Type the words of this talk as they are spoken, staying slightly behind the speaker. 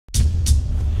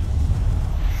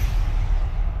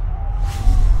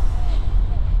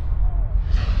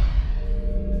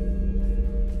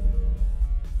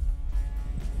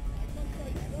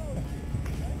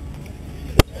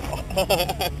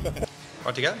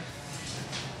Right to go?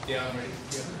 Yeah, I'm ready.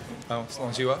 Yeah. Oh, as long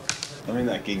as you are. I'm in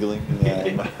that giggling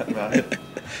mode.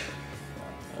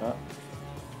 Alright.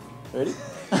 Ready?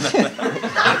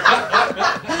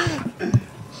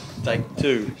 Take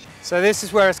 2. So this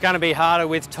is where it's going to be harder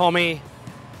with Tommy.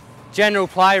 General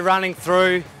play, running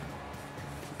through.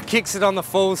 Kicks it on the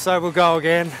full, so we'll go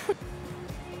again.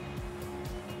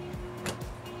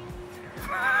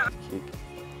 Kick.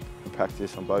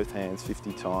 Practice on both hands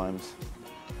 50 times.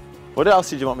 What else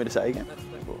did you want me to say again?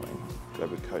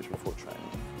 Grab a coach before training.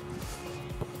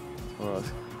 All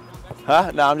right.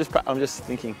 Huh? No, I'm just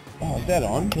thinking. Oh, is that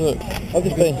on? Look,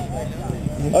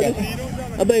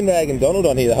 I've been ragging Donald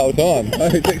on here the whole time. Oh,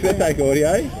 that take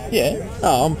audio? Yeah.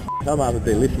 Oh, I'm able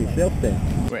to listen myself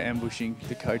then. We're ambushing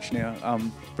the coach now.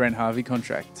 Brent Harvey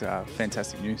contract.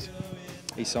 Fantastic news.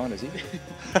 He signed, has he?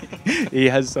 He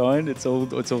has signed. It's all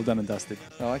done and dusted.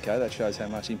 Oh, okay, that shows how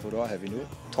much input I have into it.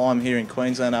 Time here in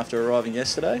Queensland after arriving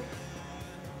yesterday.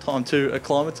 Time to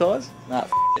acclimatise. Nah,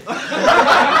 it.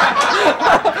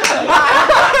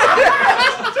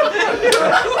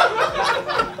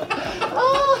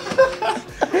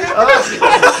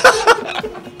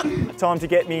 Time to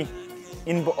get me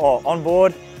on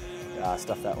board.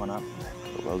 Stuff that one up.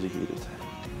 Wells here to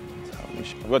help me.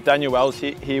 I've got Daniel Wells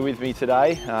here with me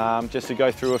today, just to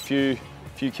go through a few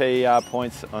key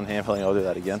points on handling. I'll do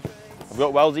that again. I've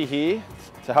got Wellsy here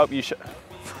to help you.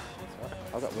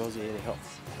 I've got Wells here to help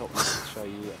me show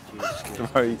you a few skills.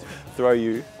 throw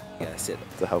you. Yeah, that's it.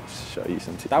 To help show you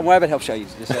some tips. Don't worry about help show you.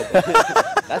 Just help.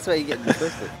 That's where you get the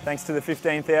twisted. Thanks to the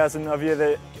 15,000 of you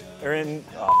that are in.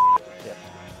 Oh, yeah.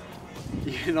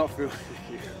 You're not feeling.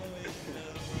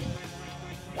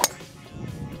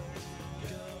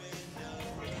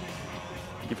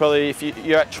 You probably, if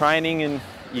you're at training and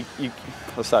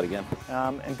let's start again.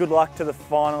 And good luck to the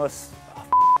finalists.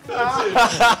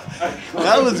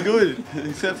 That was good,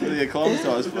 except for the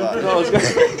acclimatised part. That was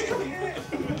good.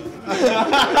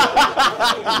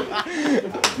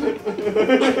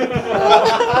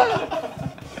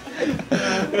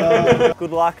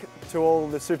 Good luck to all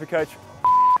the Supercoach.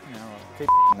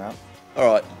 No.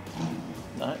 All right.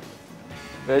 No.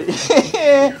 Ready?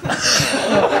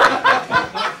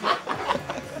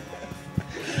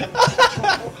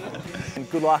 And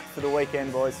good luck for the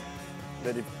weekend, boys.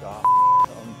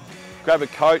 Grab a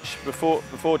coach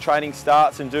before training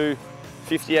starts and do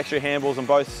 50 extra handballs on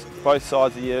both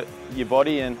sides of your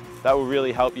body, and that will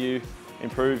really help you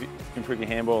improve your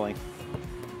handballing.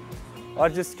 I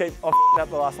just keep up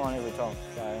the last line every time.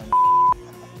 So,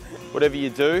 Whatever you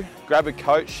do, grab a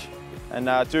coach and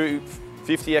do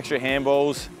 50 extra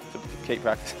handballs to keep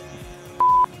practicing.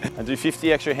 And do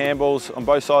 50 extra handballs on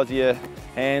both sides of your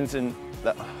hands, and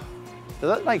does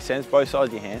that make sense? Both sides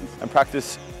of your hands, and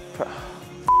practice.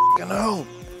 F***ing hell.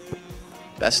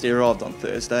 Basti arrived on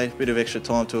Thursday. Bit of extra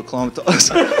time to acclimatise.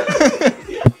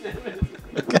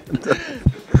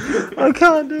 I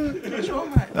can't do it. What's wrong,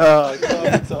 mate? Oh,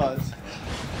 acclimatise.